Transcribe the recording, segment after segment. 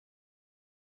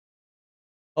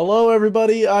Hello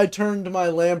everybody, I turned my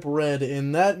lamp red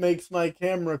and that makes my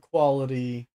camera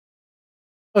quality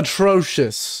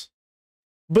atrocious.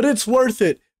 But it's worth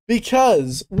it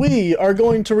because we are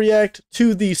going to react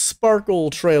to the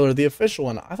Sparkle trailer, the official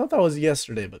one. I thought that was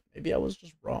yesterday, but maybe I was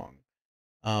just wrong.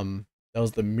 That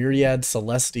was the Myriad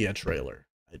Celestia trailer.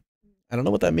 I don't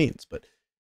know what that means, but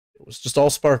it was just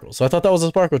all Sparkle. So I thought that was a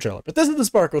Sparkle trailer, but this is the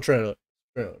Sparkle trailer.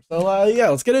 So yeah,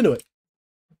 let's get into it.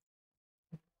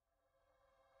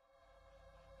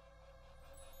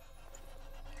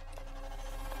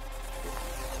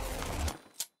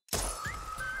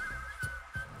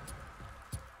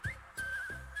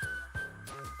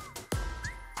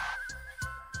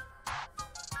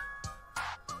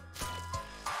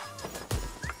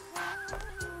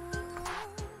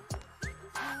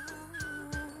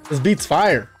 This beat's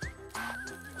fire.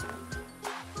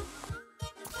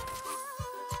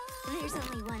 There's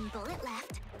only one bullet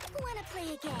left. Wanna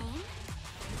play a game?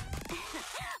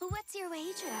 What's your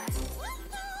wager?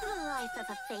 The life of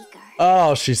a faker.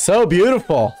 Oh, she's so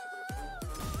beautiful.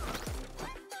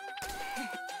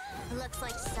 Looks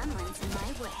like someone's in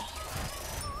my way.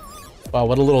 Wow,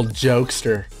 what a little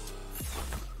jokester.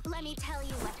 Let me tell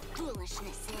you what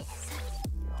foolishness is.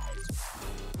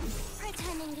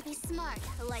 Pretending to be smart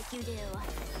like you do.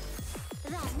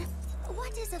 Then,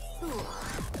 what is a fool?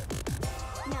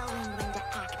 Knowing when to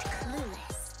act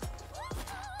clueless.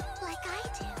 Like I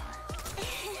do.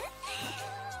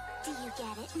 Do you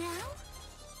get it now?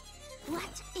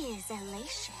 What is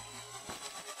elation?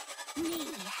 Me.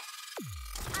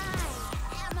 I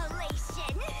am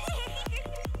elation.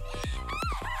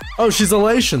 Oh, she's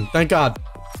elation. Thank God.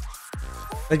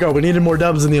 Thank God. We needed more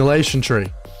dubs in the elation tree.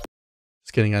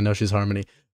 Just kidding. I know she's Harmony.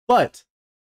 But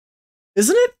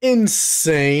isn't it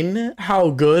insane how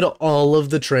good all of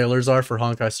the trailers are for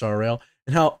Honkai Star Rail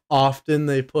and how often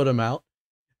they put them out?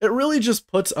 It really just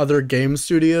puts other game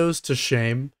studios to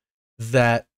shame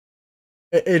that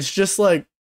it's just like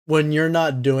when you're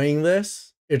not doing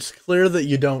this, it's clear that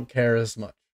you don't care as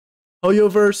much.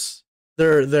 Hoyoverse,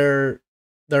 their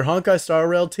Honkai Star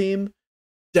Rail team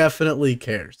definitely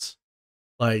cares.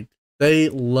 Like, they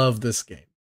love this game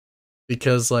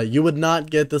because like you would not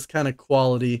get this kind of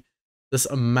quality, this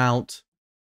amount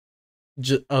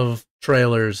of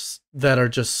trailers that are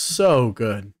just so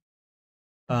good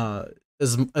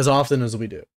as often as we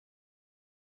do.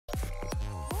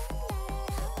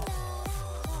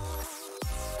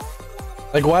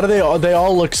 Like, why do they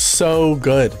all look so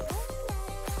good?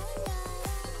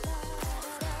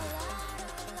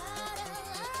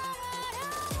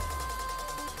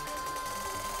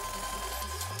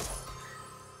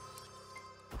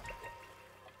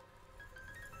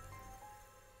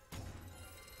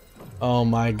 Oh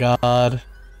my God.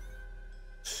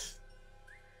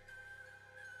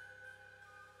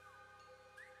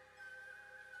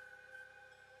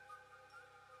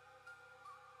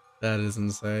 That is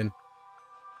insane.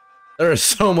 There is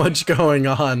so much going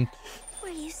on. Were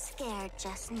you scared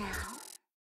just now?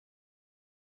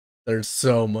 There's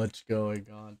so much going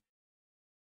on.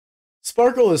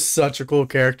 Sparkle is such a cool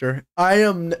character.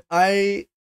 I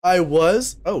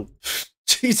was, oh,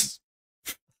 Jesus.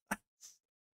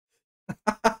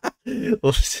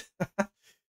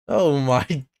 Oh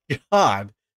my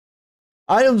God.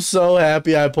 I am so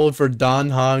happy I pulled for Don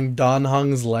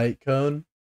Hung's light cone.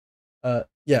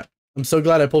 Yeah, I'm so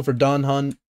glad I pulled for Don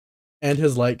Hung and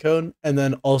his light cone, and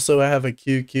then also I have a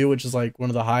QQ, which is like one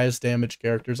of the highest damage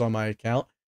characters on my account,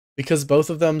 because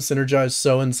both of them synergize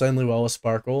so insanely well with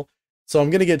Sparkle. So I'm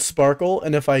gonna get Sparkle,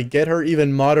 and if I get her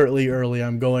even moderately early,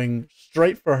 I'm going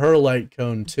straight for her light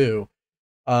cone too.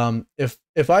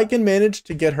 If I can manage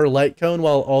to get her light cone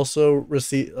while also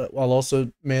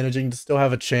managing to still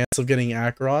have a chance of getting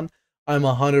Acheron, I'm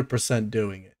 100%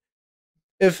 doing it.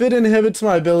 If it inhibits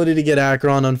my ability to get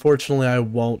Acheron, unfortunately I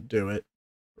won't do it.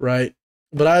 Right?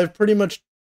 But I've pretty much,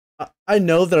 I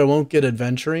know that I won't get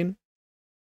Adventuring,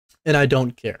 and I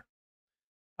don't care.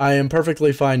 I am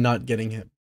perfectly fine not getting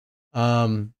him.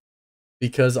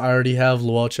 Because I already have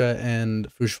Luocha and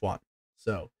Fushuan.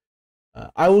 So,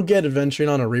 I will get Adventuring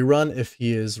on a rerun if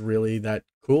he is really that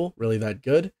cool, really that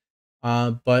good.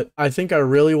 But I think I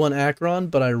really want Acheron,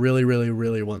 but I really, really,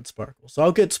 really want Sparkle. So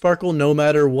I'll get Sparkle no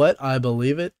matter what. I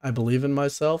believe it. I believe in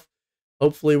myself.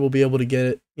 Hopefully we'll be able to get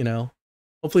it, you know.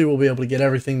 Hopefully we'll be able to get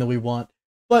everything that we want.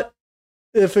 But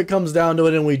if it comes down to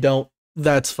it and we don't,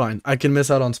 that's fine. I can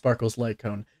miss out on Sparkle's light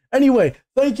cone. Anyway,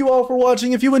 thank you all for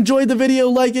watching. If you enjoyed the video,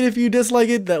 like it. If you dislike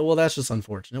it, that's just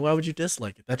unfortunate. Why would you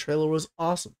dislike it? That trailer was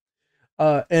awesome.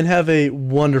 And have a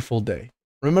wonderful day.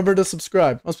 Remember to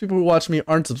subscribe. Most people who watch me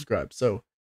aren't subscribed, so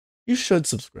you should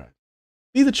subscribe.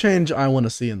 Be the change I want to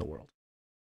see in the world.